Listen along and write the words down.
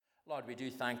Lord, we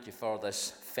do thank you for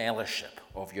this fellowship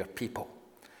of your people.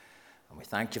 And we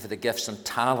thank you for the gifts and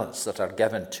talents that are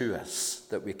given to us,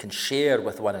 that we can share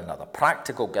with one another.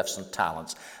 Practical gifts and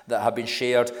talents that have been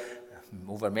shared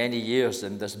over many years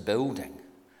in this building.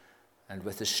 And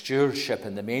with the stewardship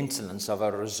and the maintenance of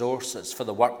our resources for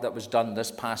the work that was done this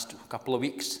past couple of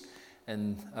weeks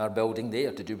in our building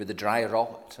there to do with the dry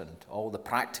rot and all the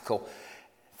practical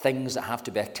things that have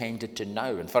to be attended to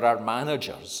now, and for our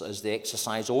managers as they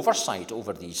exercise oversight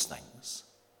over these things.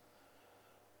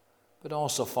 But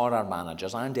also for our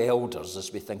managers and elders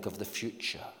as we think of the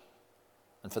future,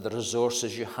 and for the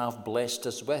resources you have blessed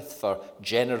us with, for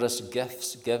generous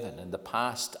gifts given in the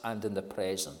past and in the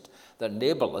present that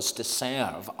enable us to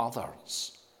serve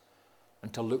others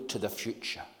and to look to the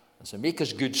future. And so make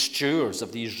us good stewards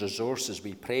of these resources,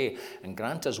 we pray, and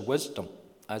grant us wisdom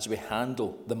as we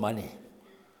handle the money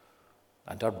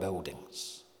and our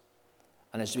buildings,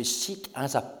 and as we seek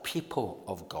as a people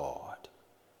of God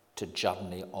to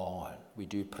journey on. We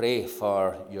do pray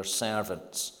for your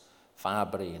servants,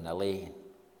 Fabry and Elaine.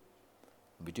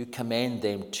 We do commend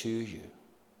them to you.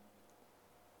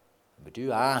 We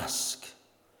do ask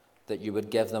that you would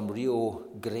give them real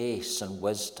grace and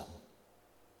wisdom.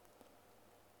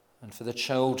 And for the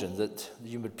children, that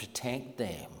you would protect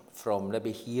them from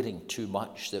maybe hearing too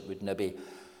much that would maybe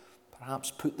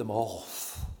perhaps put them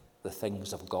off the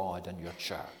things of God and your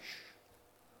church.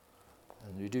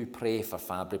 And we do pray for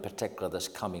Fabry, particularly this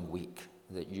coming week,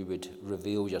 that you would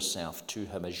reveal yourself to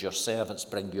him as your servants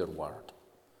bring your word.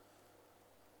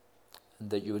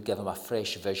 And that you would give him a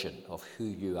fresh vision of who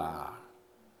you are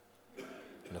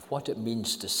and of what it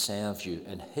means to serve you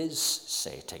in his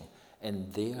setting,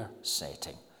 in their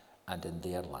setting, and in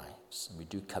their lives. And we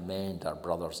do commend our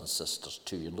brothers and sisters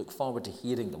to you. Look forward to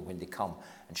hearing them when they come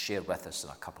and share with us in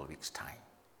a couple of weeks' time.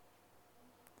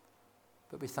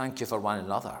 But we thank you for one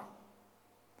another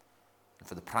and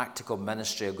for the practical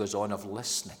ministry that goes on of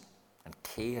listening and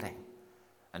caring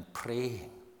and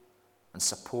praying and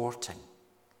supporting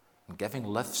and giving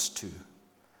lifts to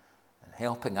and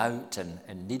helping out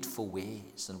in needful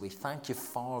ways. And we thank you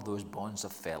for those bonds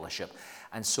of fellowship.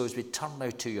 And so as we turn now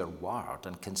to your word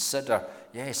and consider,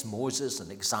 yes, Moses,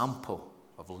 an example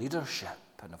of leadership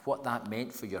and of what that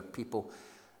meant for your people,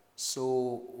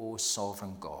 so, O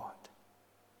sovereign God,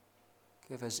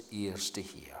 give us ears to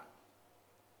hear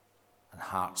and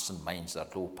hearts and minds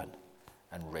that are open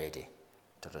and ready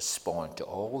to respond to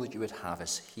all that you would have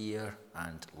us hear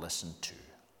and listen to.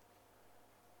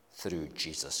 Through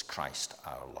Jesus Christ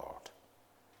our Lord.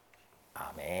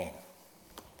 Amen.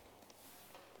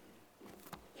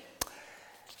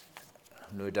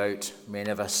 No doubt many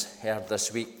of us heard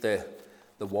this week the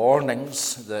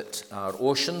warnings that our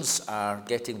oceans are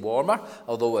getting warmer,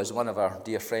 although as one of our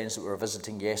dear friends that we were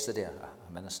visiting yesterday,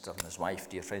 a minister and his wife,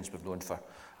 dear friends we've known for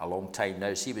a long time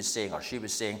now, she was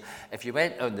saying, if you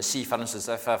went on the sea, for instance,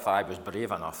 if I was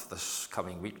brave enough this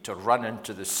coming week to run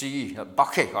into the sea at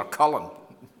Buckie or Cullen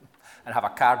and have a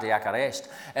cardiac arrest,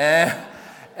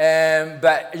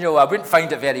 but I wouldn't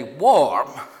find it very warm,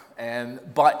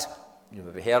 but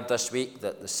we heard this week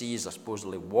that the seas are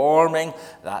supposedly warming.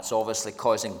 That's obviously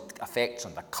causing effects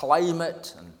on the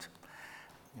climate, and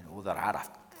there are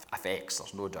effects,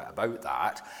 there's no doubt about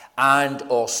that. And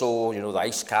also, the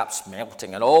ice caps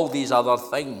melting and all these other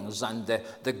things, and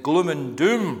the gloom and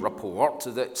doom report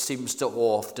that seems to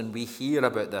often we hear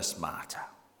about this matter.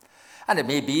 And it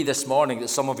may be this morning that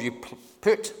some of you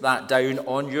put that down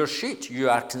on your sheet. You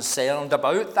are concerned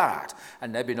about that.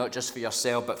 And maybe not just for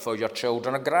yourself, but for your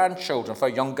children or grandchildren, for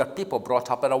younger people brought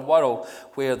up in a world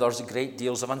where there's great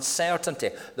deals of uncertainty.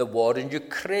 The war in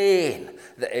Ukraine,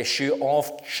 the issue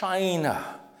of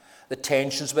China, the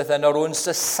tensions within our own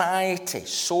society,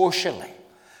 socially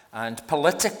and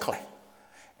politically.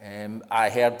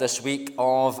 I heard this week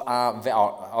of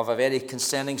a very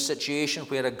concerning situation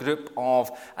where a group of,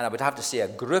 and I would have to say a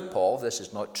group of, this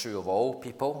is not true of all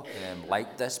people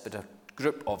like this, but a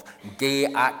group of gay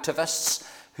activists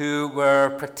who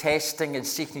were protesting and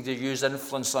seeking to use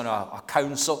influence on a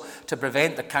council to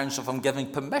prevent the council from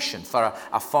giving permission for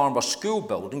a former school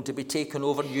building to be taken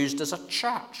over and used as a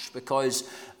church, because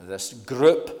this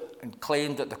group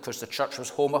claimed that because the church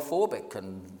was homophobic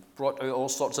and brought out all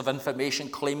sorts of information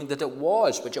claiming that it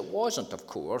was, which it wasn't, of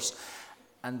course.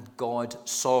 And God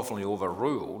sovereignly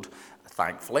overruled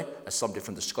thankfully, as somebody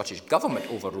from the Scottish Government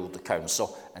overruled the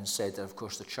council and said that, of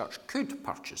course, the church could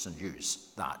purchase and use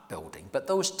that building. But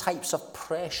those types of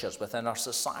pressures within our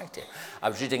society. I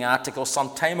was reading an article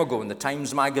some time ago in the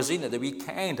Times magazine at the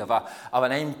weekend of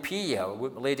an MP,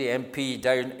 a lady MP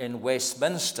down in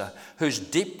Westminster, who's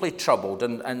deeply troubled.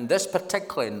 And this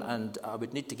particularly, and I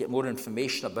would need to get more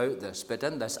information about this, but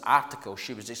in this article,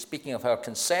 she was speaking of her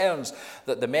concerns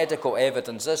that the medical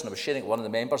evidence is, and I was sharing it with one of the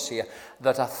members here,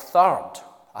 that a third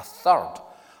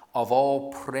of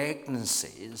all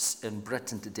pregnancies in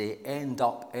Britain today end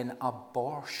up in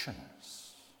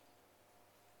abortions.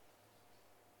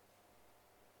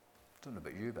 I don't know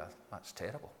about you, but that's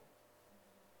terrible.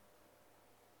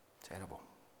 Terrible.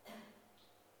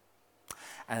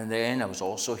 And then I was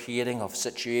also hearing of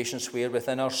situations where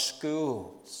within our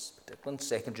schools, particularly in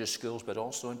secondary schools, but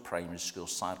also in primary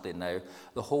schools, sadly now,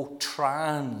 the whole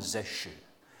trans issue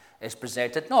is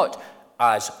presented not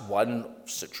as one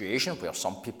situation where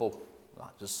some people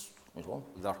just,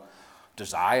 either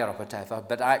desire or whatever,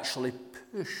 but actually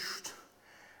pushed.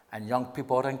 And young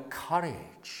people are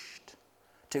encouraged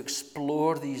to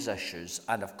explore these issues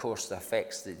and, of course, the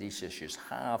effects that these issues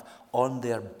have on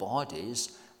their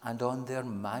bodies and on their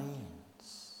minds.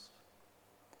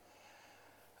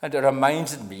 And it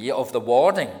reminded me of the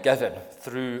warning given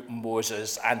through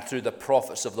Moses and through the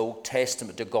prophets of the Old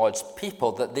Testament to God's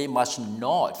people that they must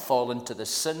not fall into the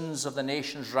sins of the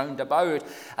nations round about.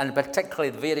 And particularly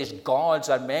the various gods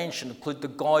I mentioned include the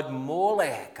god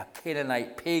Molech, a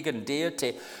Canaanite pagan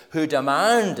deity who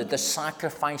demanded the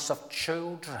sacrifice of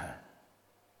children,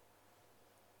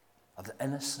 of the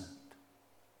innocent.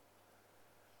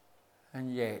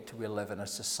 And yet we live in a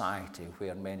society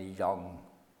where many young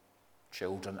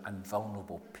children and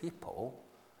vulnerable people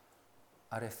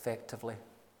are effectively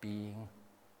being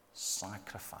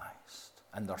sacrificed,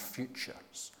 and their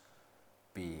futures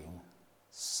being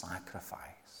sacrificed.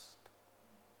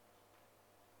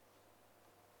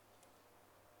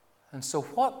 And so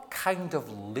what kind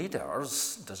of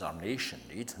leaders does our nation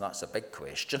need? That's a big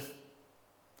question.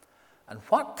 And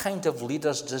what kind of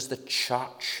leaders does the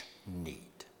church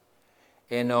need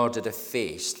in order to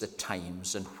face the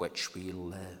times in which we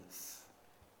live?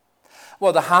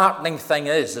 Well, the heartening thing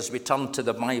is, as we turn to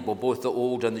the Bible, both the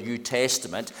Old and the New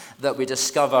Testament, that we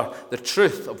discover the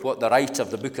truth of what the writer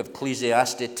of the book of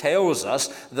Ecclesiastes tells us,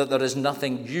 that there is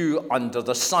nothing new under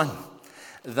the sun.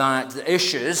 That the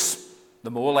issues, the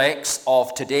Molechs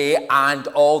of today and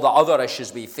all the other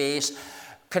issues we face,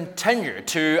 continue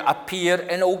to appear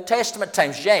in Old Testament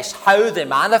times. Yes, how they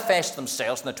manifest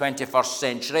themselves in the 21st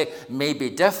century may be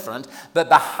different, but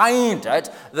behind it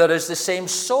there is the same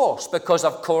source, because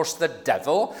of course the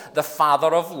devil, the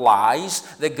father of lies,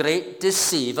 the great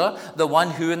deceiver, the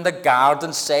one who in the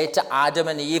garden said to Adam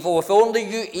and Eve, "If only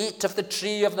you eat of the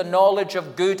tree of the knowledge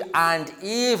of good and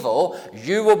evil,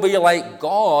 you will be like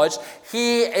gods,"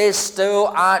 he is still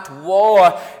at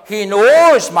war. He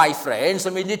knows, my friends,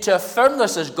 and we need to affirm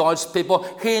this as God's people,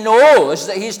 he knows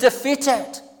that he's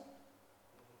defeated.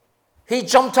 He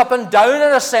jumped up and down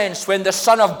in a sense when the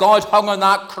Son of God hung on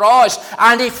that cross,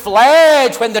 and he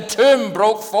fled when the tomb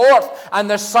broke forth and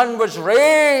the Son was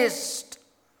raised.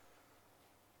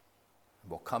 He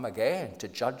will come again to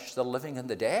judge the living and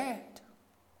the dead.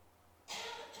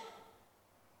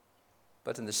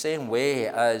 But in the same way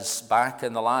as back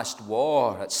in the last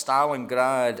war at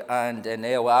Stalingrad and in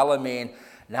El Alamein,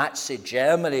 Nazi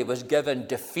Germany was given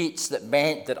defeats that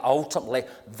meant that ultimately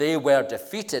they were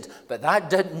defeated. But that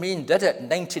didn't mean, did it? In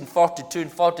 1942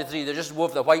 and 43, they just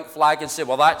waved the white flag and said,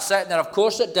 well, that's it. And of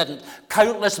course it didn't.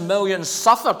 Countless millions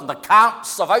suffered in the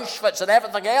camps of Auschwitz and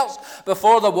everything else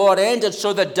before the war ended.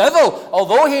 So the devil,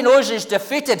 although he knows he's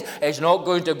defeated, is not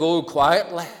going to go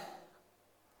quietly.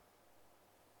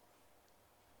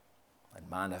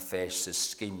 Manifests his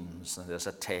schemes and his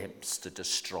attempts to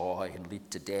destroy and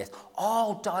lead to death,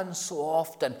 all done so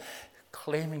often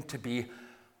claiming to be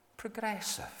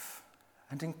progressive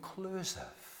and inclusive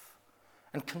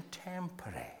and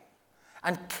contemporary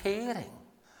and caring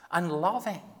and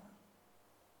loving,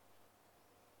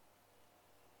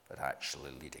 but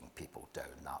actually leading people down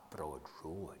that broad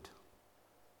road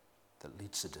that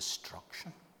leads to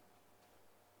destruction.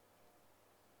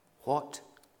 What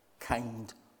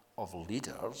kind of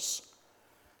leaders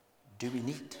do we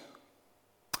need?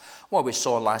 What we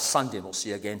saw last Sunday, we'll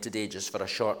see again today just for a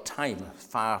short time,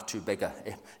 far too big.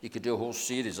 You could do a whole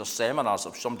series of seminars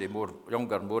if somebody more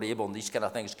younger, more able, and these kind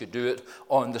of things could do it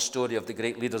on the story of the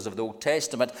great leaders of the Old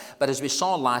Testament. But as we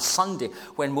saw last Sunday,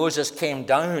 when Moses came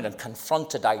down and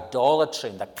confronted idolatry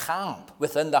in the camp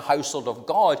within the household of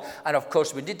God, and of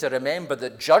course we need to remember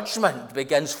that judgment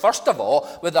begins first of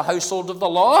all with the household of the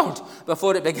Lord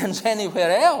before it begins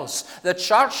anywhere else. The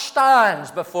church stands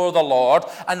before the Lord,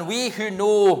 and we who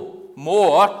know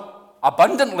more,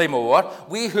 abundantly more,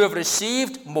 we who have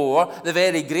received more, the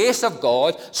very grace of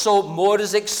God, so more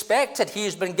is expected. He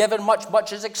has been given much,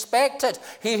 much is expected.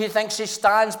 He who thinks he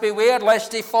stands, beware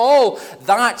lest he fall.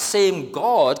 That same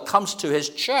God comes to his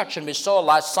church, and we saw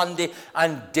last Sunday,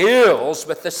 and deals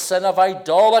with the sin of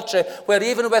idolatry, where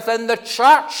even within the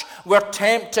church we're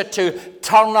tempted to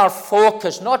turn our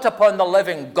focus not upon the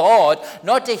living God,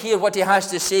 not to hear what he has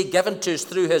to say given to us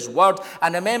through his word.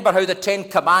 And remember how the 10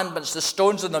 Commandments, the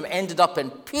stones in them ended up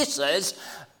in pieces,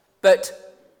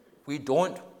 but we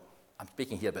don't, I'm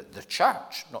speaking here about the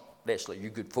church, not necessarily you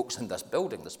good folks in this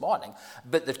building this morning,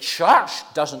 but the church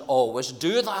doesn't always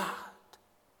do that.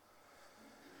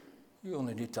 You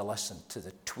only need to listen to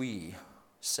the Twee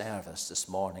service this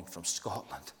morning from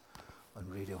Scotland on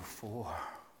Radio 4.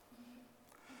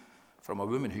 From a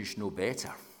woman who should know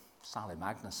better, Sally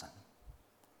Magnuson.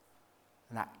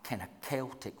 And that kind of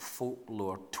Celtic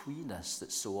folklore tweeness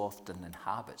that so often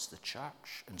inhabits the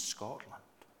church in Scotland.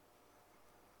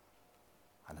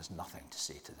 And has nothing to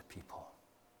say to the people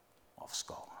of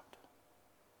Scotland.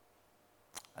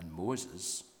 And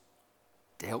Moses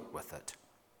dealt with it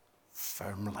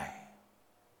firmly.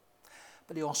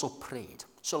 But he also prayed.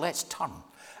 So let's turn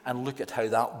and look at how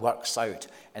that works out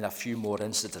in a few more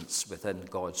incidents within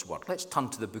God's word. Let's turn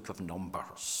to the book of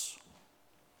Numbers,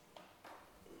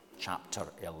 chapter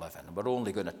 11. We're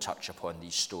only going to touch upon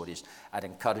these stories. I'd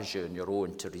encourage you on your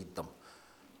own to read them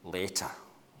later.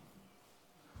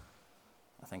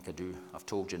 I think I do. I've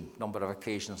told you on a number of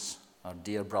occasions, our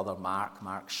dear brother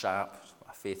Mark Sharp,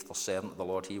 a faithful servant of the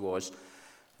Lord he was,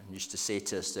 and used to say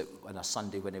to us that on a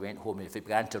Sunday when he went home, if he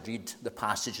began to read the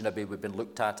passage maybe we've been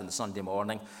looked at on the Sunday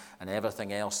morning and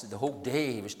everything else, the whole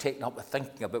day he was taken up with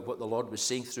thinking about what the Lord was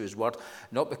saying through his word,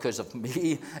 not because of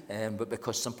me, but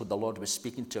because simply the Lord was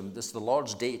speaking to him. This is the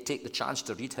Lord's day. Take the chance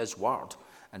to read his word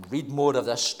and read more of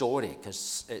this story,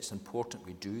 because it's important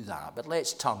we do that. But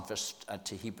let's turn first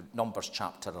to Numbers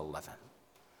chapter 11.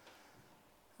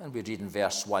 And we read in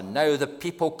verse 1, Now the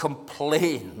people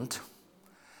complained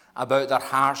about their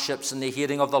hardships in the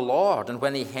hearing of the Lord. And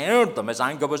when he heard them, his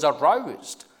anger was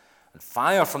aroused. And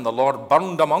fire from the Lord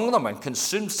burned among them and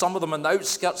consumed some of them in the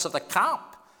outskirts of the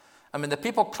camp. And when the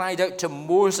people cried out to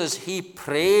Moses, he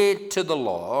prayed to the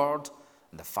Lord,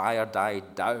 and the fire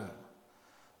died down.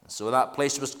 And so that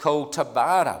place was called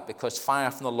Taberah, because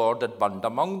fire from the Lord had burned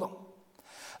among them.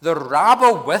 The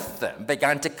rabble with them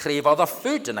began to crave other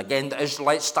food. And again the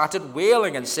Israelites started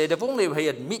wailing and said, If only we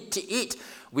had meat to eat.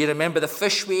 We remember the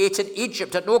fish we ate in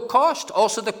Egypt at no cost,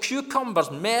 also the cucumbers,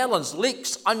 melons,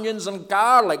 leeks, onions, and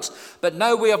garlics. But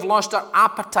now we have lost our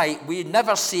appetite. We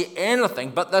never see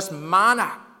anything but this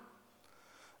manna.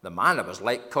 The manna was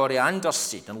like coriander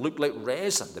seed and looked like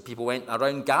resin. The people went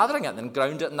around gathering it, then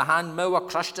ground it in the hand mill or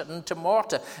crushed it into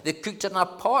mortar. They cooked it in a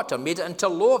pot or made it into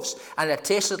loaves, and it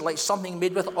tasted like something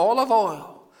made with olive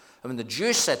oil. And when the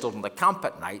Jews settled in the camp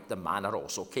at night, the manna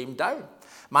also came down.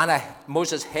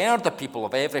 Moses heard the people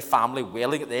of every family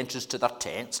wailing at the entrance to their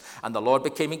tents, and the Lord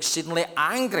became exceedingly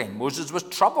angry. Moses was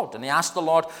troubled, and he asked the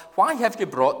Lord, Why have you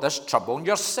brought this trouble on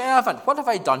your servant? What have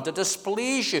I done to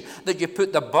displease you, that you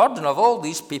put the burden of all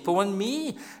these people on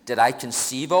me? Did I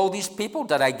conceive all these people?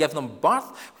 Did I give them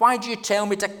birth? Why do you tell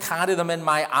me to carry them in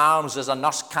my arms as a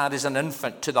nurse carries an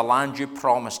infant to the land you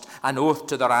promised, an oath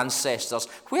to their ancestors?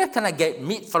 Where can I get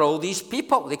meat for all these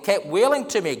people? They kept wailing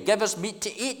to me, Give us meat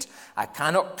to eat. I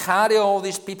cannot carry all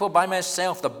these people by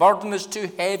myself. The burden is too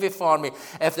heavy for me.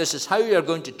 If this is how you're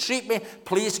going to treat me,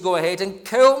 please go ahead and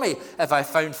kill me if I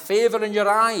found favor in your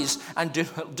eyes, and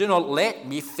do not let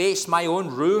me face my own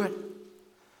ruin.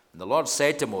 And the Lord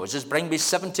said to Moses, Bring me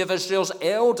 70 of Israel's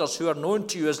elders who are known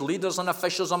to you as leaders and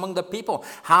officials among the people.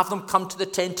 Have them come to the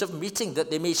tent of meeting,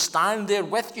 that they may stand there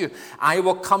with you. I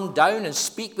will come down and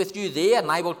speak with you there,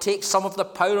 and I will take some of the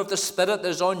power of the Spirit that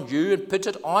is on you and put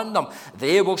it on them.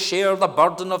 They will share the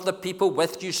burden of the people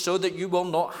with you, so that you will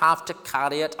not have to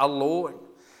carry it alone.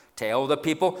 Tell the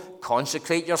people,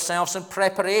 consecrate yourselves in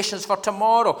preparations for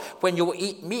tomorrow, when you will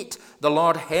eat meat. The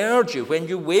Lord heard you when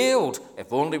you wailed.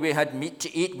 If only we had meat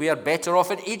to eat, we are better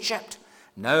off in Egypt.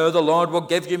 Now the Lord will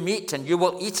give you meat, and you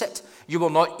will eat it. You will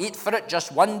not eat for it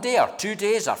just 1 day or 2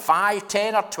 days or 5,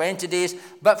 10 or 20 days,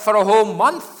 but for a whole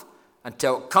month,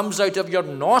 until it comes out of your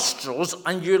nostrils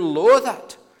and you loathe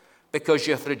it, because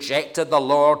you have rejected the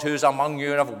Lord who is among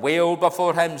you and have wailed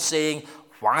before him, saying,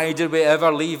 why did we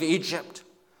ever leave Egypt?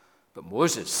 But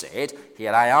Moses said,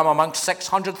 here I am among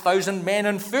 600,000 men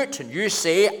on foot, and you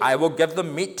say, I will give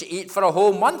them meat to eat for a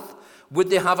whole month. Would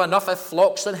they have enough if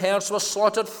flocks and herds were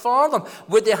slaughtered for them?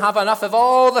 Would they have enough if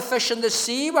all the fish in the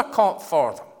sea were caught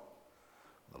for them?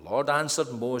 The Lord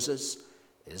answered Moses,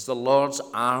 is the Lord's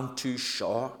arm too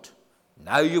short?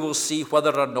 Now you will see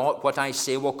whether or not what I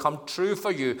say will come true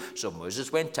for you. So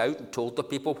Moses went out and told the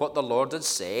people what the Lord had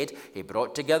said. He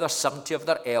brought together 70 of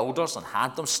their elders and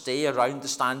had them stand around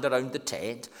the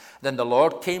tent. Then the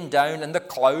Lord came down in the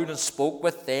cloud and spoke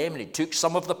with them. And he took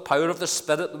some of the power of the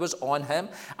Spirit that was on him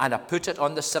and put it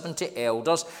on the 70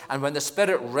 elders. And when the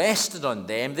Spirit rested on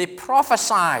them, they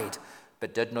prophesied,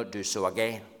 but did not do so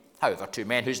again. However, 2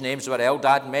 men whose names were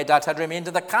Eldad and Medad had remained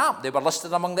in the camp. They were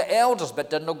listed among the elders, but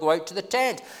did not go out to the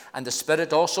tent. And the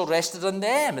Spirit also rested on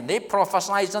them, and they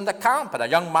prophesied in the camp. And a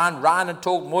young man ran and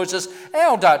told Moses,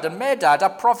 Eldad and Medad are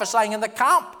prophesying in the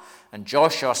camp. And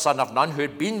Joshua, son of Nun, who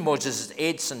had been Moses'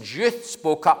 aide since youth,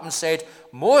 spoke up and said,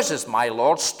 Moses, my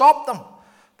Lord, stop them.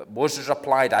 But Moses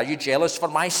replied, are you jealous for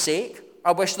my sake?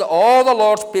 I wish that all the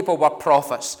Lord's people were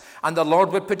prophets, and the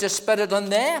Lord would put his Spirit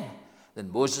on them. Then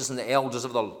Moses and the elders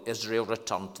of Israel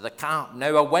returned to the camp.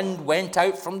 Now a wind went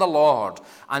out from the Lord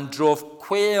and drove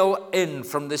quail in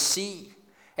from the sea.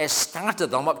 It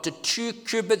scattered them up to 2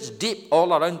 cubits deep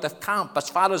all around the camp, as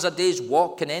far as a day's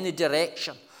walk in any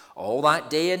direction. All that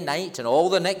day and night, and all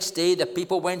the next day, the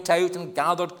people went out and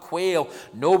gathered quail.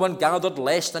 No one gathered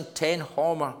less than 10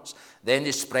 homers. Then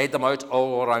they spread them out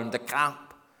all around the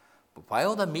camp. But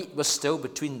while the meat was still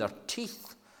between their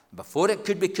teeth, before it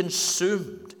could be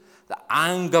consumed, the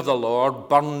anger of the Lord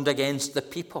burned against the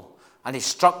people, and he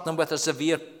struck them with a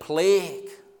severe plague.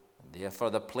 And therefore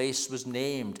the place was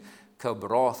named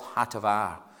Kibroth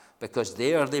Hattaavah, because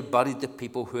there they buried the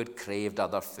people who had craved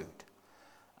other food.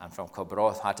 And from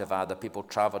Kibroth Hattaavah the people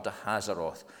traveled to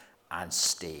Hazeroth and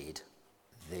stayed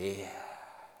there.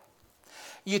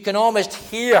 You can almost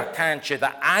hear, can't you,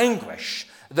 the anguish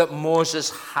that Moses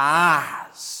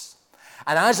has.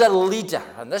 And as a leader,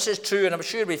 and this is true, and I'm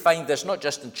sure we find this not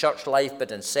just in church life,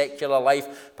 but in secular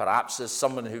life, perhaps as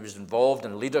someone who is involved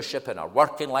in leadership in our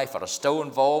working life, or is still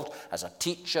involved as a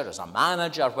teacher, as a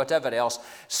manager, whatever else,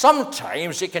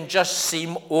 sometimes it can just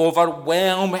seem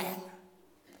overwhelming.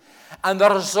 And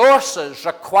the resources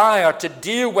required to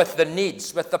deal with the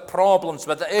needs, with the problems,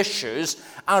 with the issues,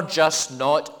 are just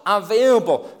not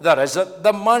available. There isn't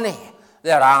the money.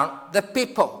 There aren't the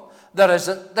people. There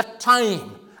isn't the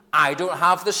time. I don't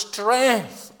have the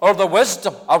strength or the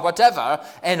wisdom or whatever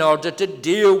in order to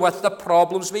deal with the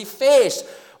problems we face.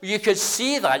 You could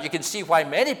see that. You can see why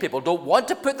many people don't want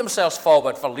to put themselves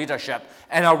forward for leadership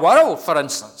in our world, for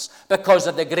instance, because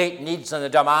of the great needs and the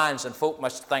demands, and folk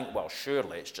must think, well,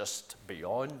 surely it's just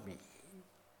beyond me.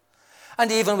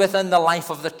 And even within the life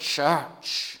of the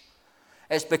church,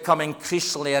 it's become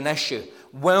increasingly an issue.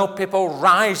 Will people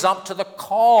rise up to the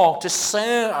call to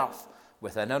serve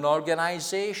within an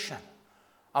organization,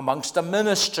 amongst a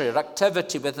ministry or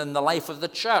activity within the life of the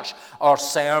church, or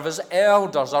serve as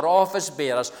elders or office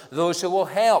bearers, those who will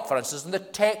help, for instance, in the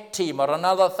tech team or in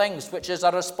other things, which is a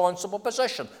responsible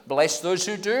position. Bless those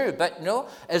who do, but no,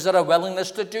 is there a willingness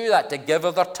to do that, to give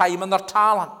of their time and their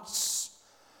talents?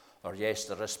 Or yes,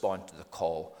 to respond to the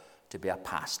call to be a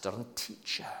pastor and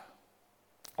teacher.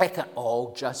 It can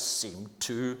all just seem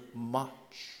too much.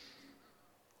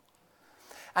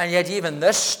 And yet even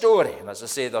this story, and as I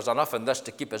say, there's enough in this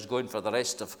to keep us going for the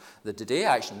rest of the day.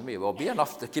 Actually, there may well be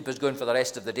enough to keep us going for the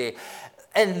rest of the day.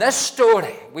 In this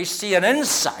story, we see an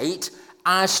insight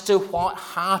as to what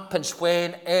happens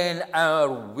when in our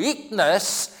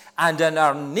weakness and in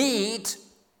our need,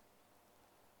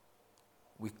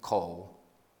 we call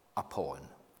upon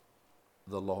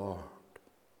the Lord.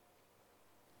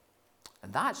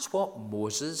 And that's what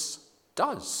Moses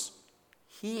does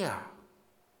here.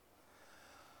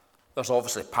 There's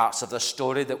obviously parts of this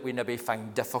story that we maybe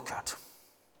find difficult.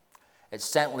 It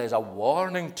certainly is a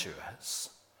warning to us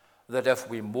that if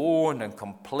we moan and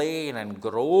complain and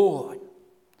groan,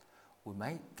 we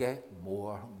might get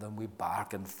more than we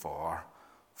bargained for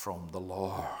from the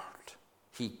Lord.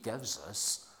 He gives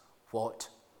us what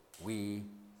we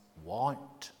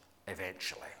want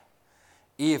eventually,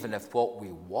 even if what we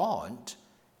want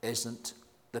isn't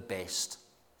the best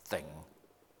thing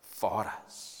for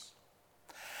us.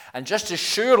 And just as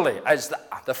surely as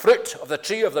the fruit of the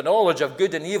tree of the knowledge of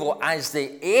good and evil, as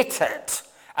they ate it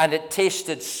and it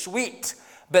tasted sweet,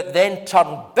 but then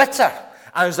turned bitter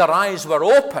as our eyes were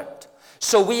opened.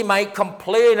 So we might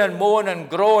complain and moan and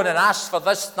groan and ask for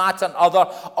this, that, and other,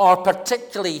 or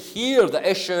particularly here the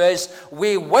issue is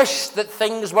we wish that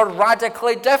things were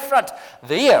radically different.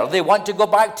 There, they want to go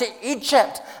back to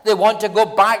Egypt. They want to go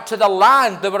back to the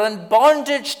land they were in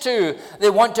bondage to. They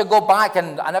want to go back,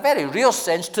 in a very real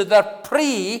sense, to their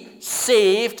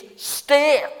pre-saved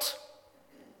state.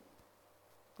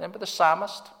 Remember the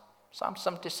psalmist? Psalm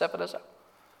 77, is it?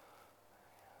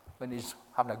 When he's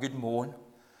having a good moan.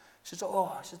 He says,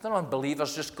 the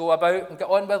unbelievers just go about and get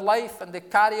on with life, and they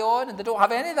carry on, and they don't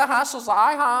have any of the hassles that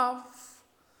I have.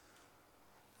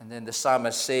 And then the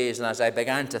psalmist says, and as I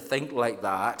began to think like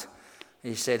that,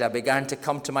 he said, I began to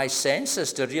come to my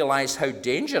senses to realize how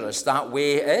dangerous that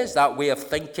way is, that way of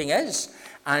thinking is,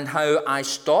 and how I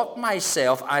stopped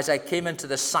myself as I came into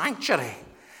the sanctuary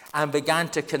and began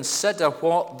to consider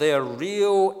what their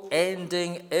real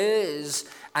ending is.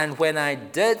 And when I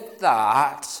did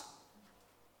that,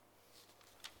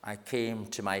 I came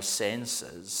to my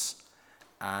senses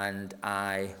and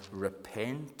I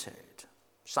repented.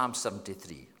 Psalm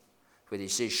 73, where he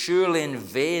says, surely in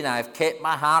vain I've kept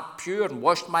my heart pure and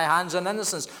washed my hands in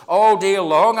innocence. All day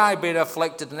long I've been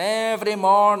afflicted, and every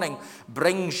morning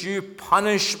brings you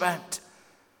punishment.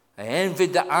 I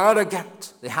envied the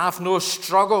arrogant. They have no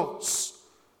struggles.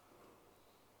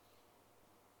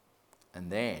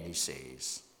 And then he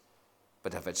says,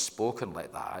 but if I'd spoken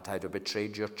like that, I'd have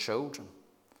betrayed your children.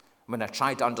 When I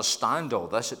tried to understand all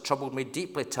this, it troubled me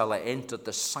deeply till I entered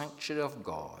the sanctuary of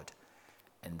God,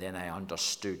 and then I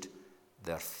understood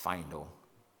their final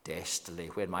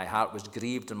destiny. When my heart was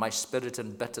grieved and my spirit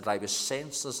embittered, I was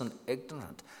senseless and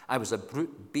ignorant. I was a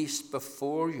brute beast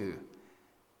before you,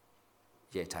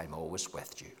 yet I'm always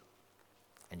with you,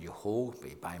 and you hold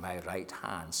me by my right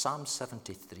hand. Psalm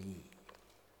 73.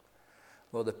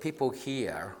 Well, the people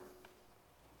here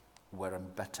were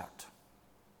embittered.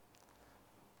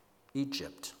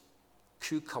 Egypt,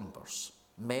 cucumbers,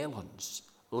 melons,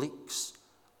 leeks,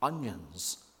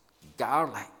 onions,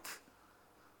 garlic.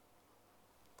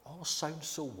 All sounds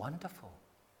so wonderful.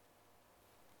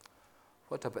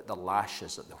 What about the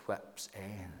lashes at the whip's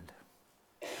end?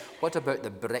 What about the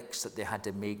bricks that they had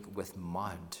to make with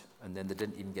mud, and then they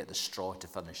didn't even get the straw to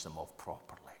finish them off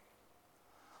properly?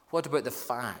 What about the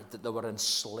fact that they were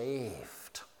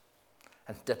enslaved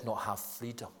and did not have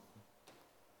freedom,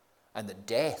 and that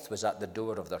death was at the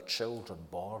door of their children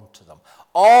born to them?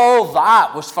 All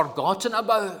that was forgotten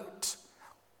about.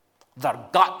 Their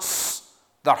guts,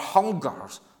 their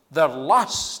hungers, their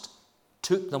lust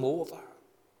took them over.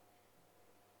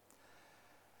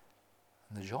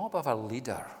 And the job of a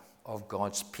leader of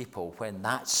God's people, when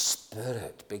that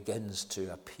spirit begins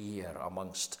to appear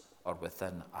amongst or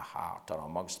within a heart or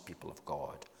amongst people of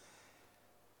God,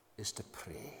 is to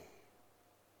pray,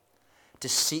 to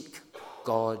seek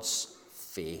God's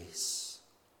face,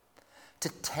 to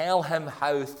tell him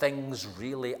how things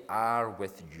really are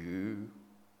with you,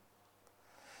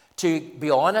 to be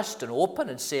honest and open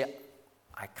and say,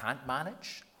 I can't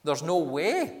manage. There's no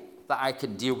way that I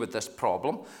can deal with this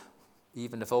problem.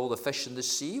 Even if all the fish in the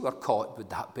sea were caught, would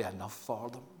that be enough for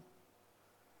them?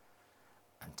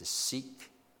 And to seek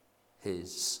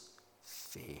his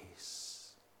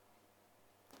face.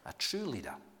 A true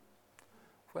leader,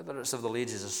 whether it's of the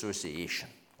Ladies' Association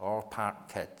or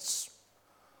Park Kids,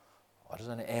 or as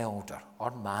an elder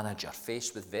or manager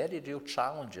faced with very real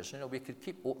challenges. We could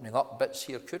keep opening up bits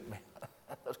here, couldn't we?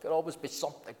 There could always be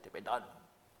something to be done.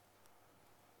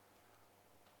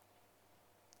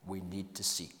 We need to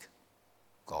seek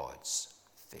God's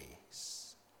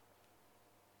face.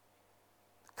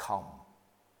 Come,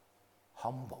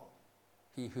 humble.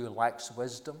 He who lacks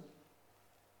wisdom,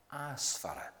 ask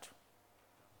for it,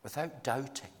 without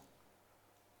doubting,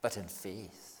 but in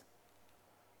faith.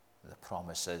 The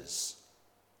promise is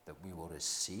that we will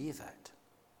receive it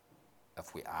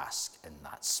if we ask in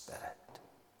that spirit.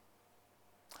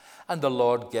 And the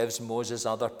Lord gives Moses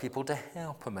other people to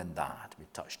help him in that. We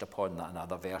touched upon that,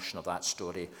 another version of that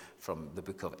story from the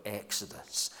book of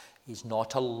Exodus. He's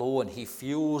not alone. He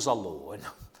feels alone,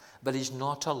 but he's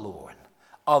not alone.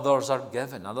 Others are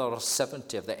given. Another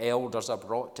 70 of the elders are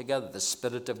brought together. The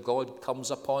Spirit of God comes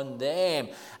upon them,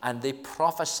 and they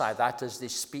prophesy that as they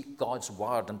speak God's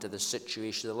word into the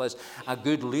situation they live. A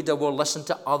good leader will listen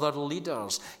to other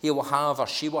leaders. He will have, or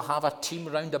she will have, a team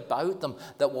round about them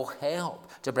that will help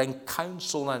to bring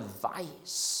counsel and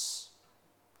advice,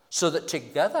 so that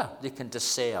together they can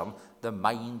discern the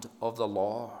mind of the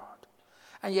Lord.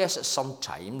 And yes,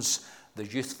 sometimes The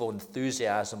youthful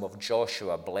enthusiasm of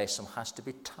Joshua, bless him, has to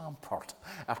be tempered,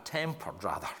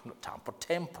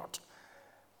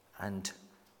 and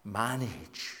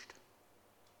managed.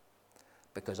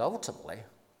 Because ultimately,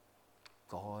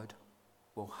 God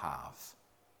will have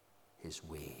his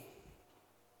way.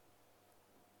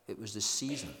 It was the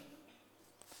season.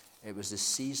 It was the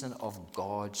season of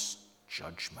God's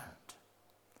judgment.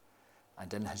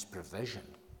 And in his provision,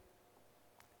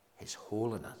 his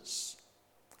holiness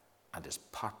and his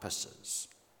purposes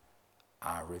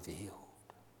are revealed.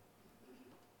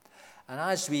 And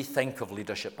as we think of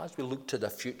leadership, as we look to the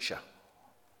future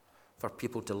for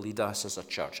people to lead us as a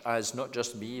church, as not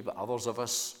just me, but others of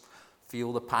us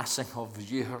feel the passing of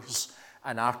years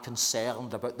and are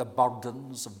concerned about the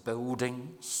burdens of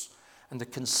buildings and the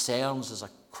concerns as a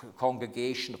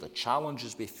congregation of the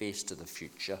challenges we face to the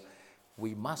future,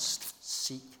 we must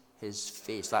seek his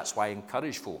face. That's why I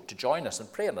encourage folk to join us in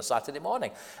prayer on a Saturday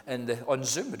morning on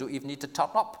Zoom. We don't even need to turn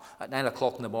up at 9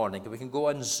 o'clock in the morning. We can go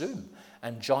on Zoom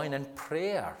and join in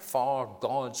prayer for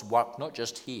God's work, not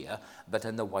just here, but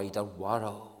in the wider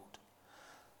world.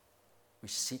 We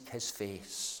seek his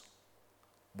face.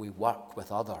 We work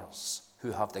with others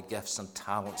who have the gifts and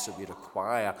talents that we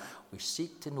require. We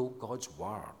seek to know God's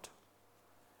word.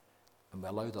 And we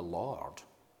allow the Lord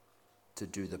to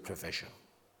do the provision.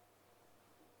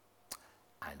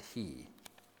 And he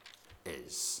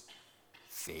is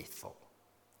faithful.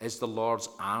 Is the Lord's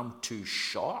arm too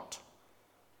short?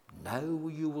 Now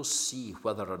you will see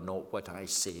whether or not what I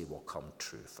say will come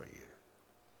true for you.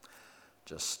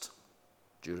 Just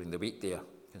during the week there,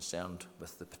 concerned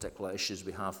with the particular issues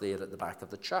we have there at the back of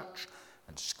the church.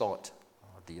 And Scott,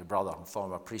 our dear brother and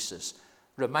former priestess,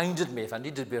 reminded me, if I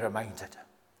needed to be reminded,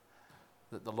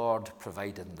 that the Lord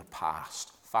provided in the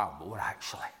past, far more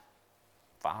actually,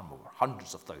 far more,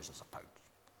 hundreds of thousands of pounds.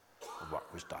 The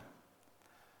work was done.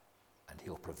 And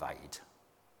he'll provide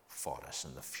for us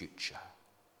in the future.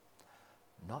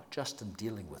 Not just in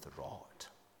dealing with rot,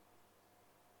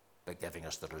 but giving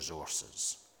us the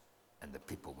resources and the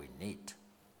people we need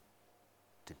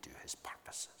to do his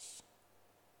purposes.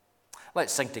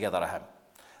 Let's sing together a hymn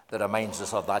that reminds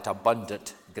us of that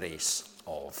abundant grace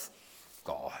of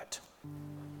God.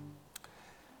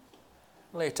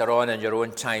 Later on in your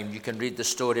own time, you can read the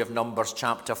story of Numbers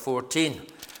chapter 14,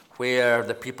 where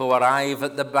the people arrive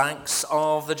at the banks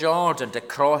of the Jordan to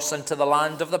cross into the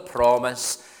land of the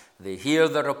promise. They hear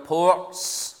the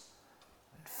reports,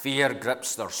 fear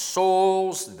grips their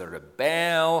souls, they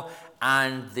rebel,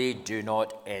 and they do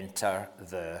not enter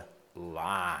the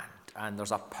land. And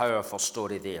there's a powerful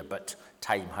story there, but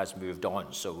time has moved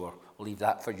on, so we'll leave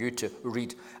that for you to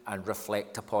read and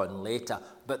reflect upon later.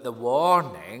 But the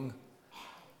warning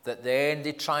that then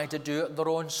they try to do it in their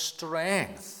own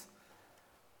strength,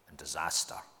 and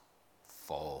disaster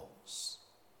falls.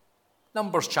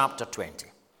 Numbers chapter 20.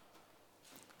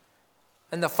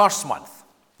 In the first month,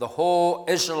 the whole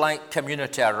Israelite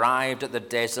community arrived at the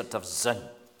desert of Zin,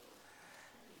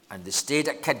 and they stayed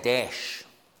at Kadesh.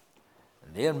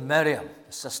 And there Miriam,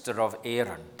 the sister of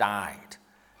Aaron, died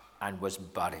and was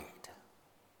buried.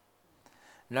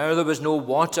 Now there was no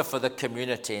water for the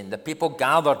community, and the people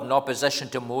gathered in opposition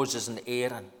to Moses and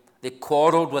Aaron. They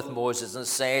quarreled with Moses and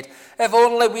said, "If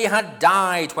only we had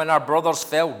died when our brothers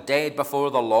fell dead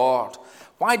before the Lord.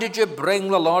 Why did you bring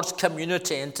the Lord's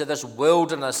community into this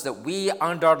wilderness that we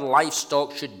and our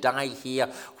livestock should die here?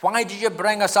 Why did you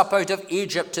bring us up out of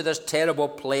Egypt to this terrible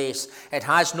place? It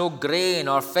has no grain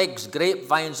or figs,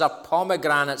 grapevines or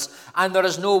pomegranates, and there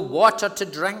is no water to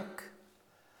drink."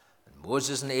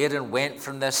 Moses and Aaron went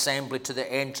from the assembly to the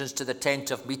entrance to the tent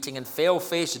of meeting and fell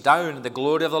face down, and the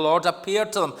glory of the Lord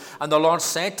appeared to them. And the Lord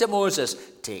said to Moses,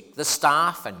 "Take the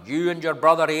staff, and you and your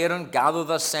brother Aaron gather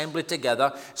the assembly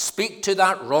together. Speak to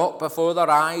that rock before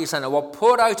their eyes, and it will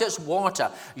pour out its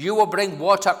water. You will bring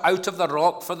water out of the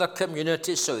rock for the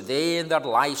community, so they and their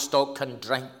livestock can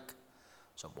drink."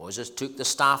 So Moses took the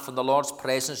staff from the Lord's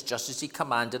presence just as he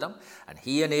commanded him, and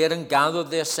he and Aaron gathered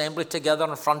the assembly together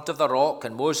in front of the rock,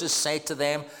 and Moses said to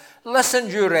them, "Listen,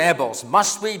 you rebels,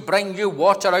 must we bring you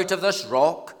water out of this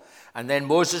rock?" And then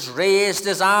Moses raised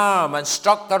his arm and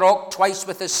struck the rock twice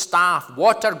with his staff.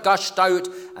 Water gushed out,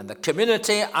 and the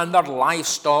community and their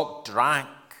livestock drank.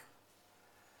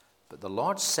 But the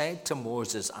Lord said to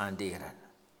Moses and Aaron,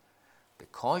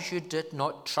 "Because you did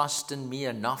not trust in me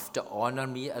enough to honor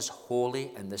me as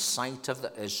holy in the sight of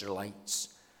the Israelites,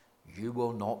 you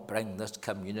will not bring this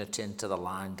community into the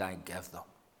land I give them."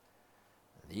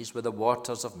 These were the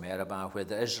waters of Meribah, where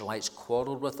the Israelites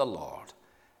quarreled with the Lord,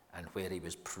 and where he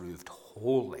was proved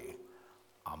holy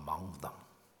among them.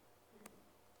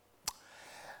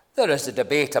 There is a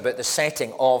debate about the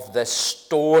setting of this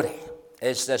story.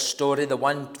 Is this story the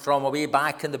one from way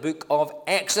back in the book of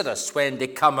Exodus when they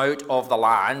come out of the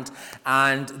land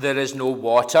and there is no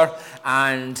water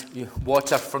and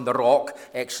water from the rock?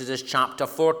 Exodus chapter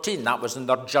 14. That was in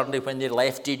their journey when they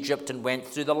left Egypt and went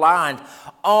through the land.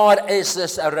 Or is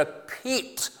this a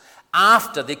repeat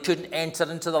after they couldn't enter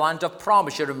into the land of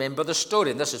promise? You remember the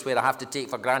story. And this is where I have to take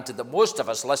for granted that most of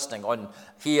us listening on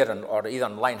here or either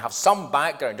online have some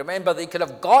background. Remember, they could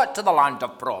have got to the land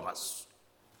of promise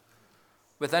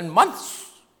within a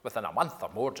month or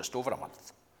more, just over a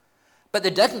month. But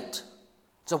they didn't.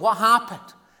 So what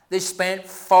happened? They spent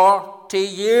 40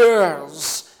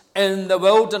 years in the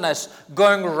wilderness,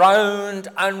 going round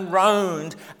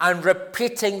and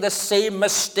repeating the same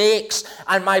mistakes.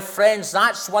 And my friends,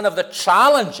 that's one of the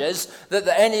challenges that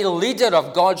any leader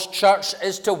of God's church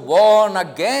is to warn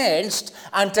against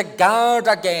and to guard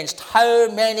against.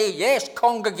 How many,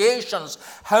 congregations,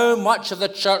 how much of the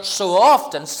church so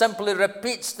often simply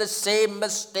repeats the same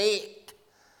mistake.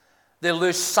 They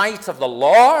lose sight of the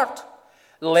Lord,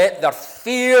 let their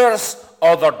fears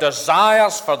or their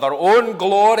desires for their own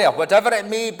glory or whatever it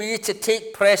may be to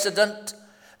take precedent.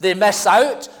 They miss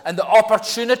out on the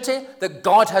opportunity that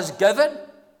God has given.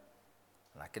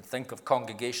 And I can think of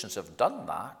congregations who have done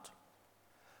that.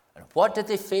 And what did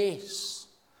they face?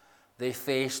 They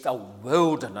faced a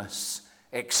wilderness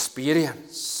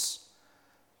experience.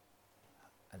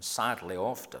 And sadly,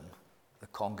 often, the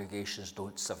congregations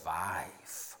don't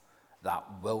survive that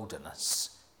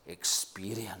wilderness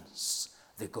experience.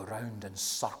 They go round in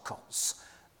circles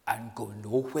and go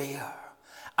nowhere.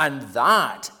 And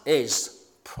that is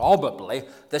probably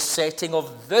the setting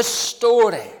of this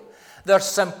story. They're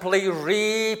simply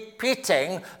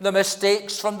repeating the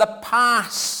mistakes from the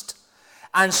past.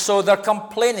 And so they're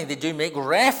complaining. They do make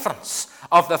reference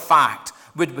of the fact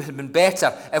it would have been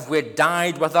better if we had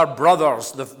died with our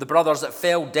brothers, the brothers that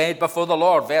fell dead before the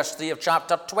Lord. Verse 3 of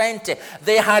chapter 20.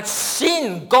 They had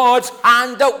seen God's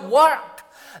hand at work.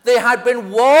 They had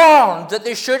been warned that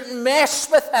they shouldn't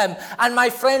mess with him. And my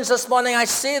friends, this morning I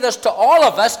say this to all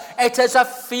of us. It is a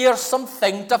fearsome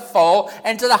thing to fall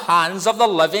into the hands of the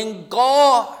living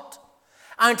God.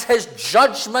 And his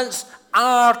judgments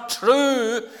are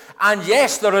true. And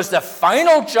yes, there is the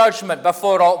final judgment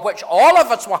before which all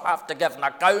of us will have to give an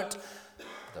account.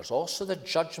 There's also the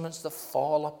judgments that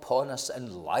fall upon us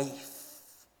in life.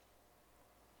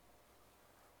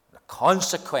 The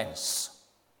consequence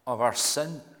of our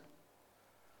sin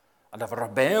and of our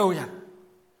rebellion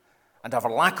and of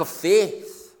our lack of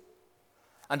faith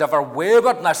and of our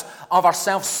waywardness, of our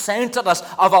self-centeredness,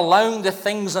 of allowing the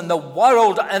things in the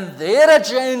world and their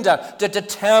agenda to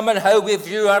determine how we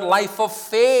view our life of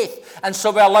faith. And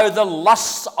so we allow the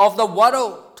lusts of the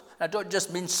world. I don't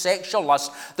just mean sexual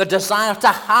lust, the desire to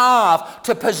have,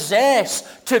 to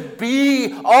possess, to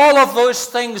be, all of those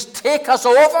things take us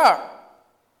over.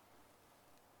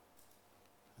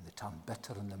 And they turn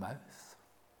bitter in the mouth.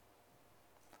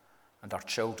 And our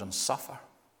children suffer.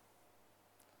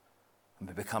 And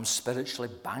we become spiritually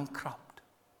bankrupt.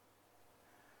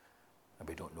 And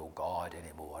we don't know God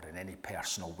anymore in any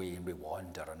personal way, and we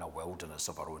wander in a wilderness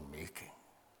of our own making.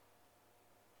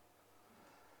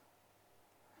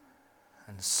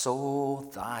 And so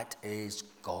that is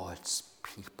God's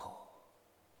people.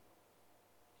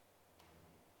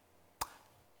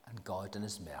 And God in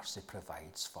his mercy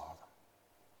provides for them.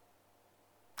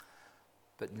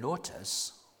 But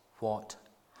notice what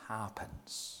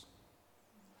happens.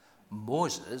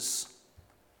 Moses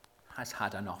has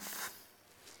had enough.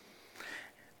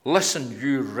 Listen,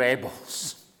 you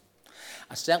rebels.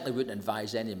 I certainly wouldn't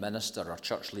advise any minister or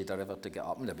church leader ever to get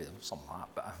up, maybe some of that,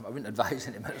 but I wouldn't advise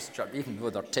any minister, even though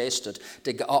they're tested,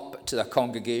 to get up to their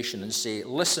congregation and say,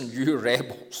 listen, you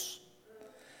rebels.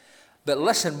 But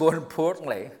listen, more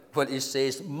importantly, what he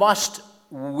says, must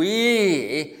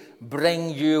we bring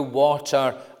you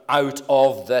water out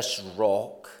of this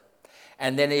rock?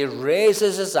 And then he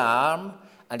raises his arm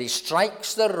and he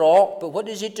strikes the rock. But what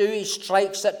does he do? He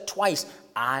strikes it twice.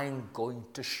 I'm going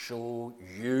to show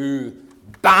you.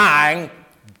 Bang,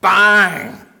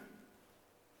 bang.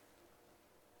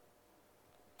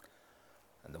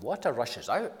 And the water rushes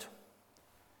out.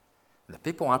 And the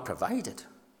people are provided.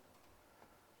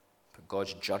 But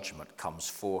God's judgment comes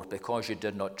forth. Because you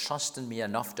did not trust in me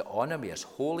enough to honor me as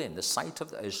holy in the sight of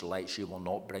the Israelites, you will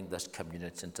not bring this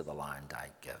community into the land I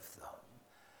give them.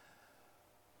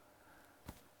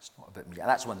 It's not about me. And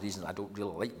that's one of the reasons I don't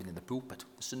really like being in the pulpit.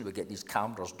 The sooner we get these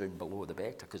cameras down below, the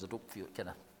better, because I don't feel kind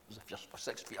of as if you're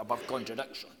 6 feet above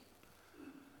contradiction.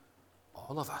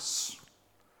 All of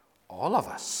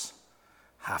us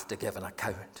have to give an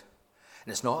account.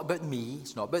 And it's not about me,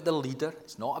 it's not about the leader,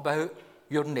 it's not about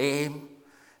your name,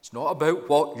 it's not about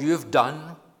what you've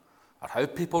done or how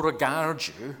people regard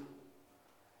you.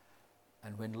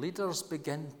 And when leaders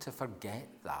begin to forget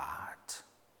that,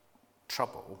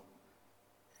 trouble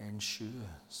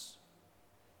ensues.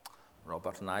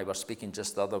 Robert and I were speaking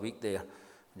just the other week there,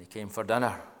 and he came for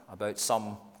dinner, about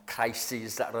some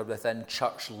crises that are within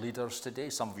church leaders today.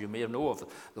 Some of you may know of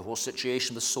the whole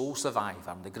situation with Soul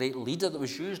Survivor, and the great leader that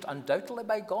was used undoubtedly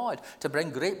by God to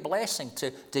bring great blessing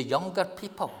to younger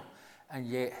people, and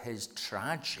yet his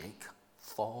tragic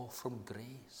fall from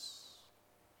grace.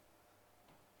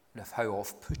 And of how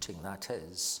off-putting that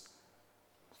is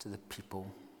to the people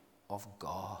of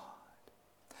God.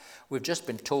 We've just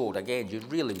been told, again, you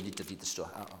really need to read the story.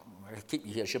 I keep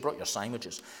you here. She brought your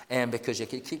sandwiches, because you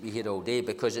could keep you here all day,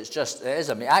 because it is.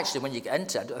 I mean, actually, when you get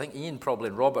into it, I think Ian probably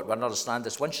and Robert will understand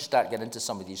this. Once you start getting into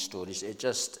some of these stories, it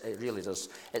really does.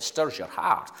 It stirs your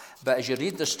heart. But as you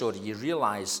read the story, you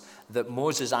realise that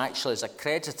Moses actually is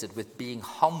accredited with being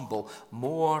humble,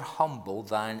 more humble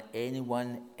than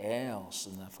anyone else.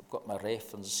 And if I've got my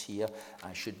reference here,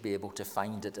 I should be able to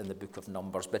find it in the book of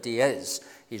Numbers. But he is.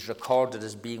 He's recorded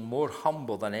as being more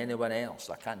humble than anyone else.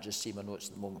 I can't just see my notes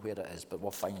at the moment where it is, but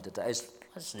we'll find it.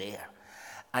 It's there.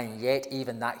 And yet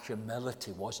even that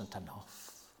humility wasn't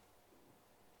enough.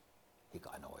 He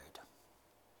got annoyed.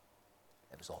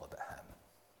 It was all about him,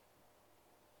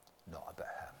 not about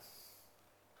him.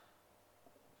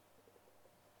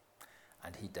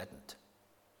 And he didn't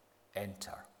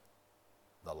enter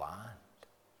the land.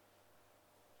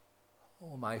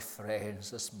 Oh, my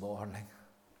friends, this morning,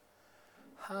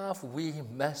 have we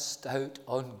missed out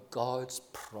on God's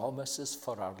promises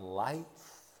for our life?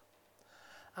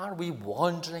 Are we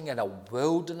wandering in a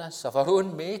wilderness of our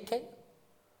own making?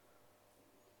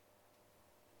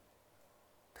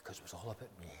 Because it was all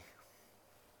about me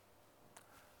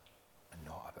and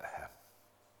not about him.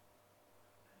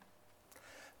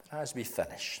 But as we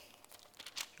finish,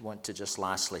 I want to just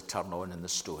lastly turn on in the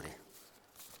story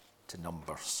to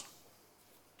Numbers.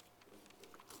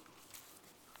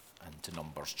 And to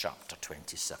Numbers chapter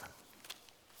 27.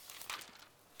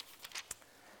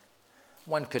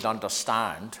 One could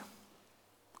understand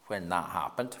when that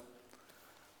happened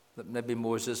that maybe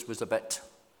Moses was a bit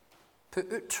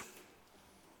put out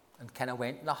and kind of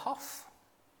went in a huff.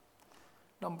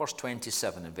 Numbers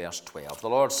 27 and verse 12. The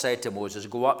Lord said to Moses,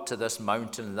 go up to this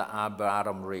mountain in the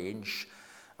Abarim range.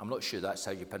 I'm not sure that's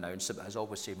how you pronounce it, but as I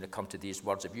always say when it comes to these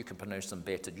words, if you can pronounce them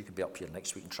better, you can be up here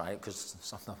next week and try it, because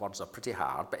some of the words are pretty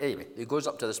hard. But anyway, he goes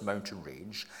up to this mountain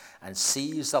range and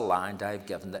sees the land I have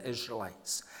given the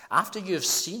Israelites. After you have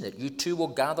seen it, you too will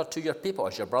gather to your people,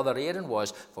 as your brother Aaron was,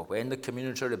 for when the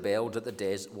community rebelled at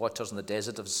the waters in the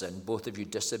desert of Zin, both of you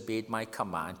disobeyed my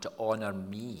command to honour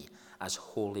me as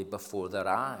holy before their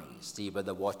eyes. They were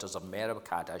the waters of Meribah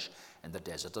Kadesh in the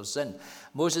desert of Zin.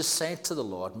 Moses said to the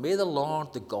Lord, may the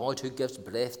Lord, the God who gives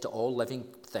breath to all living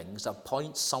things,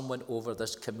 appoint someone over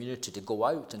this community to go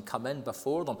out and come in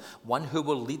before them, one who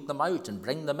will lead them out and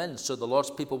bring them in, so the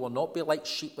Lord's people will not be like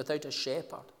sheep without a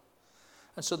shepherd.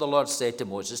 And so the Lord said to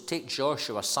Moses, take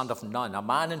Joshua, son of Nun, a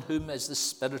man in whom is the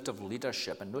spirit of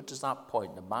leadership. And notice that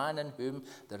point, the man in whom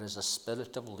there is a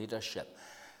spirit of leadership.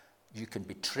 You can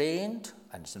be trained,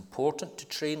 and it's important to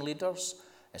train leaders.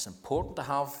 It's important to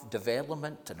have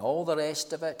development and all the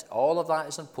rest of it. All of that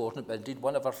is important. But indeed,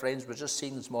 one of our friends was just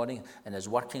saying this morning in his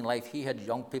working life, he had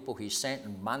young people he sent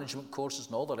in management courses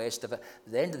and all the rest of it.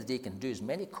 At the end of the day, can do as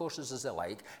many courses as they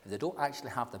like. If they don't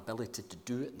actually have the ability to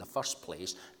do it in the first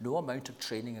place, no amount of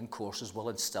training and courses will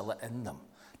instill it in them.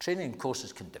 Training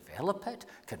courses can develop it,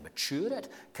 can mature it,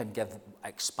 can give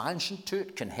expansion to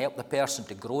it, can help the person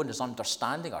to grow in his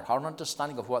understanding or her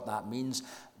understanding of what that means.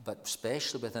 But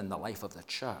especially within the life of the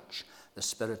church, the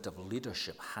spirit of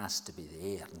leadership has to be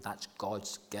there. And that's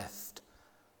God's gift,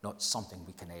 not something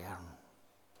we can earn.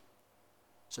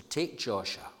 So take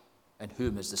Joshua, in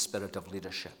whom is the spirit of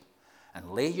leadership, and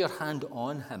lay your hand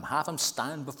on him. Have him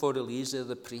stand before Eleazar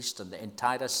the priest and the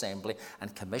entire assembly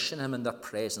and commission him in their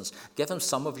presence. Give him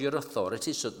some of your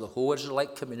authority so that the whole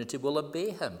Israelite community will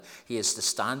obey him. He is to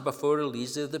stand before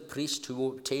Eleazar the priest, who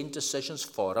will obtain decisions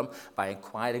for him by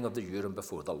inquiring of the Urim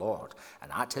before the Lord.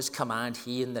 And at his command,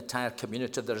 he and the entire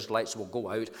community of the Israelites will go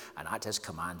out, and at his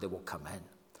command they will come in.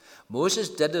 Moses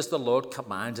did as the Lord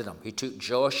commanded him. He took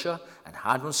Joshua and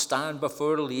had him stand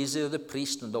before Eleazar the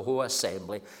priest and the whole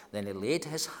assembly. Then he laid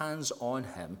his hands on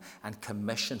him and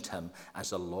commissioned him as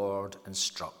the Lord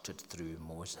instructed through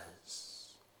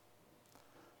Moses.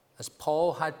 As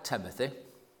Paul had Timothy,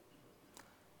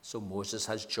 so Moses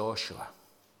has Joshua.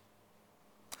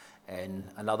 In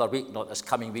another week, not this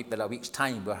coming week, but a week's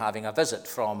time, we're having a visit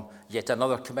from yet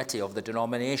another committee of the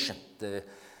denomination, the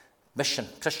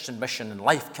Christian Mission and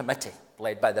Life Committee,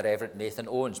 led by the Reverend Nathan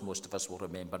Owens. Most of us will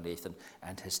remember Nathan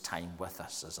and his time with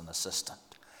us as an assistant.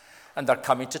 And they're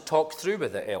coming to talk through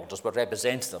with the elders, where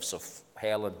representatives of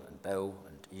Helen and Bill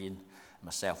and Ian and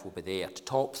myself will be there to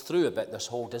talk through about this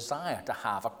whole desire to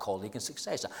have a colleague and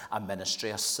successor, a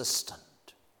ministry assistant.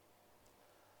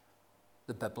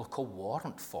 The biblical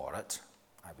warrant for it,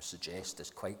 I would suggest,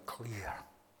 is quite clear.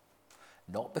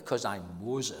 Not because I'm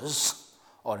Moses,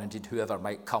 or indeed whoever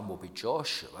might come will be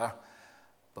Joshua,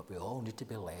 but we all need to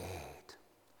be led,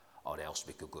 or else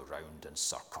we could go round in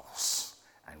circles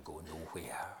and go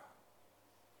nowhere.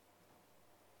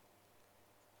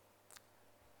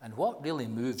 And what really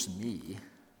moves me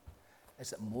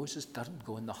is that Moses doesn't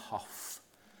go in the huff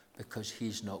because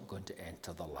he's not going to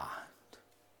enter the land.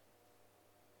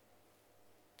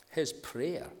 His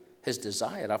prayer, his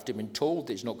desire, after being told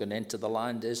that he's not going to enter the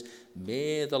land, is,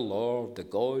 may the Lord, the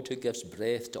God who gives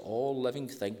breath to all living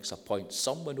things, appoint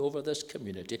someone over this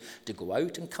community to go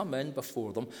out and come in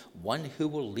before them, one who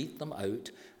will lead them out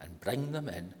and bring them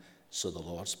in, so the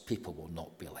Lord's people will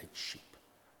not be like sheep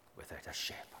without a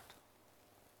shepherd.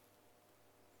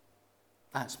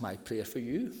 That's my prayer for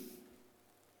you,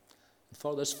 and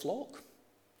for this flock,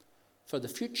 for the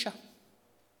future.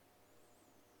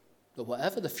 That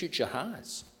whatever the future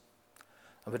has,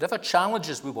 and whatever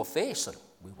challenges we will face, and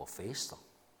we will face them,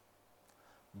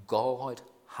 God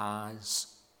has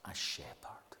a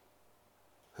shepherd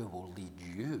who will lead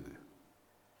you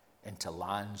into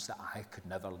lands that I could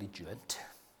never lead you into,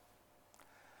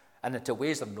 and into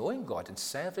ways of knowing God and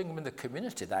serving Him in the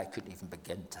community that I couldn't even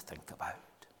begin to think about.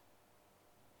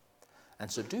 And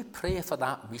so do pray for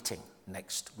that meeting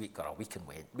next week, or a week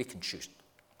and Tuesday.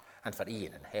 And for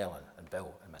Ian and Helen and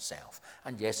Bill and myself.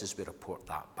 And yes, as we report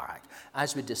that back,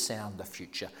 as we discern the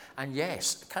future. And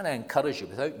yes, can I encourage you,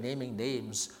 without naming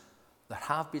names, there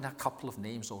have been a couple of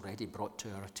names already brought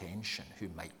to our attention who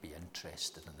might be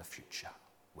interested in the future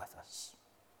with us.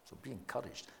 So be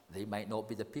encouraged. They might not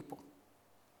be the people.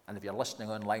 And if you're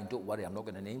listening online, don't worry, I'm not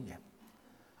going to name you.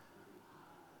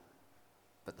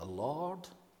 But the Lord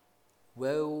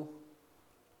will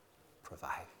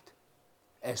provide.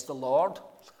 Is the Lord's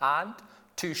hand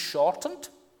too shortened?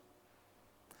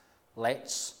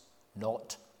 Let's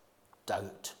not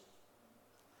doubt.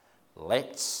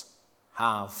 Let's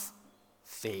have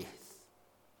faith.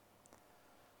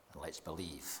 And let's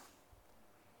believe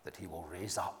that He will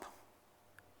raise up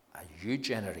a new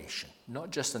generation, not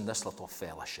just in this little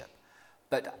fellowship,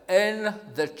 but in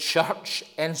the church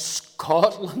in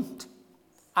Scotland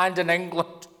and in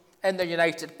England, in the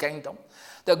United Kingdom.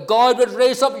 That God would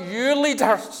raise up you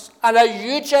leaders and a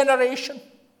new generation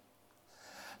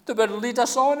that would lead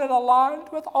us on in a land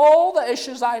with all the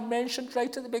issues I mentioned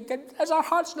right at the beginning. Is our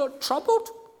hearts not troubled?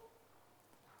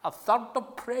 A third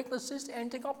of pregnancies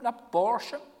ending up in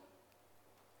abortion.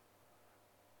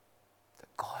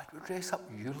 That God would raise up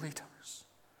you leaders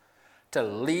to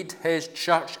lead His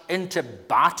church into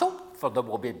battle, for there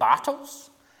will be battles,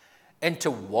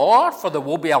 into war, for there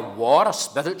will be a war, a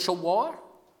spiritual war.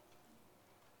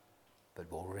 But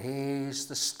will raise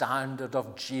the standard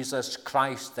of Jesus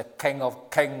Christ, the King of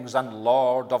kings and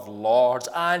Lord of lords.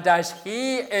 And as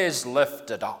He is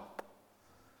lifted up,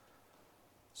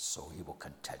 so He will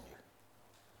continue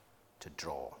to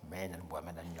draw men and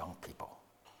women and young people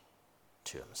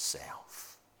to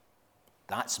Himself.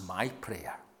 That's my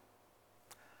prayer.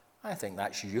 I think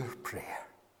that's your prayer.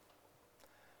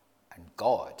 And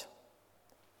God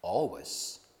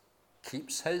always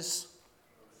keeps His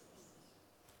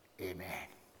amen.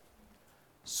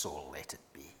 So let it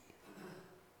be.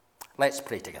 Let's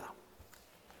pray together.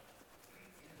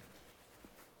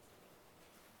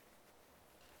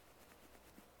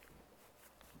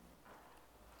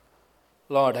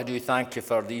 Lord, I do thank You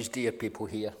for these dear people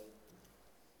here,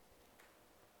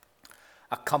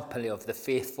 a company of the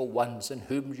faithful ones in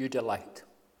whom You delight.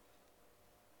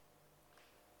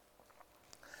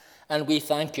 And we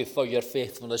thank You for Your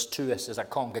faithfulness to us as a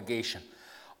congregation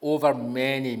over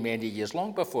many, many years,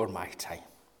 long before my time,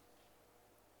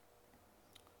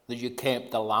 that You kept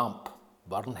the lamp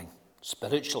burning,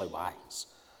 spiritually wise,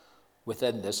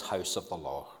 within this house of the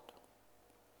Lord.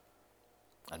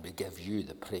 And we give You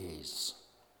the praise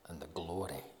and the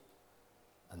glory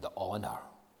and the honor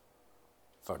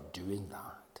for doing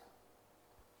that.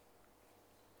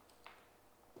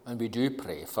 And we do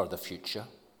pray for the future.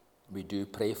 We do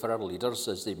pray for our leaders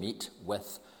as they meet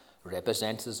with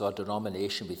representatives of our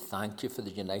denomination. We thank You for the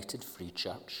United Free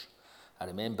Church I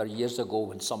remember years ago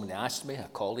when somebody asked me, a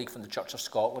colleague from the Church of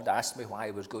Scotland asked me why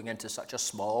I was going into such a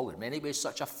small, in many ways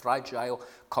such a fragile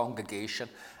congregation,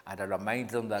 and I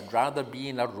reminded them that I'd rather be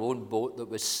in a rowing boat that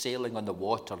was sailing on the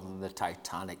water than the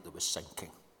Titanic that was sinking.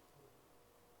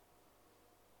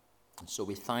 And so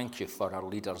we thank you for our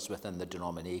leaders within the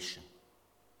denomination,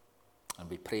 and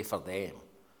we pray for them,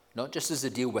 not just as they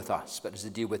deal with us, but as they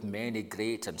deal with many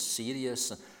great and serious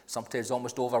and sometimes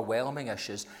almost overwhelming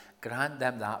issues. Grant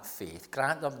them that faith,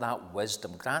 grant them that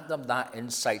wisdom, grant them that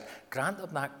insight, grant them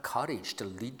that courage to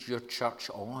lead your church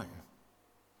on.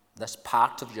 This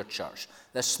part of your church,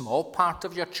 this small part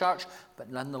of your church,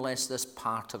 but nonetheless this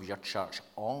part of your church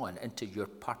on into your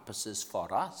purposes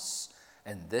for us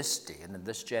in this day and in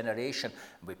this generation.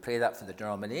 And we pray that for the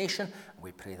denomination, and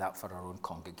we pray that for our own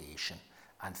congregation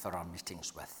and for our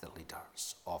meetings with the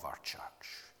leaders of our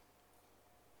church.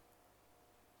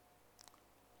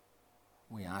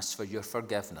 We ask for your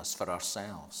forgiveness for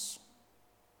ourselves,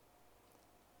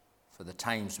 for the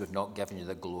times we've not given you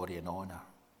the glory and honour,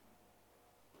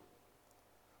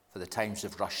 for the times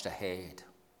we've rushed ahead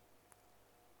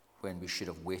when we should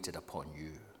have waited upon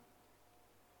you,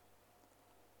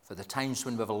 for the times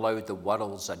when we've allowed the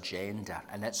world's agenda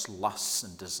and its lusts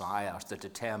and desires to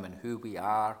determine who we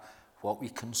are, what we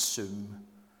consume,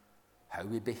 how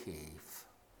we behave.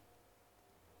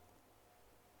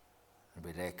 And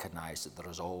we recognize that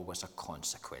there is always a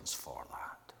consequence for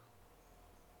that.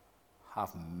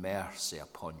 Have mercy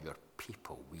upon your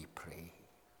people, we pray.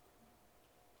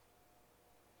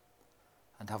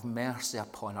 And have mercy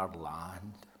upon our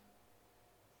land.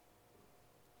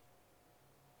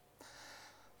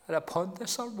 And upon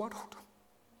this our world.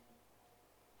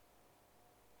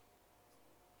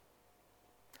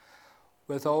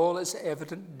 With all its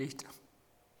evident need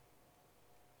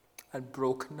and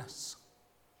brokenness,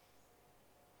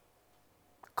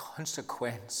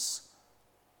 consequence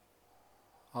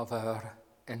of our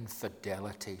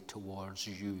infidelity towards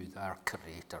you, our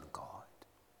Creator God.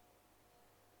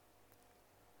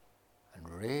 And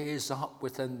raise up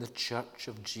within the Church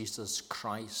of Jesus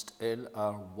Christ in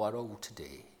our world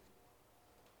today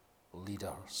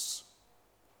leaders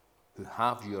who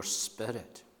have your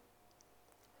Spirit,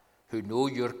 who know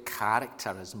your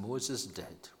character as Moses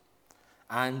did,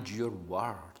 and your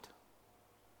word,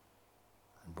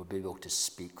 and will be able to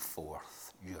speak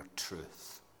forth your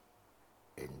truth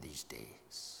in these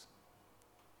days.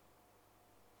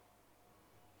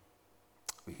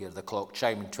 We hear the clock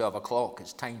chiming 12 o'clock.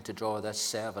 It's time to draw this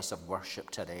service of worship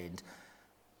to an end.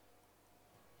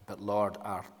 But Lord,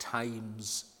 our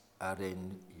times are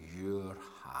in your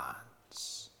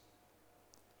hands.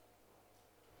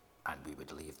 And we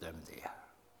would leave them there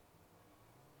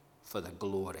for the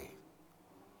glory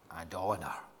and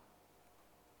honor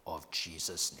of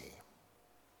Jesus' name.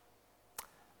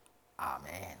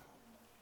 Amen.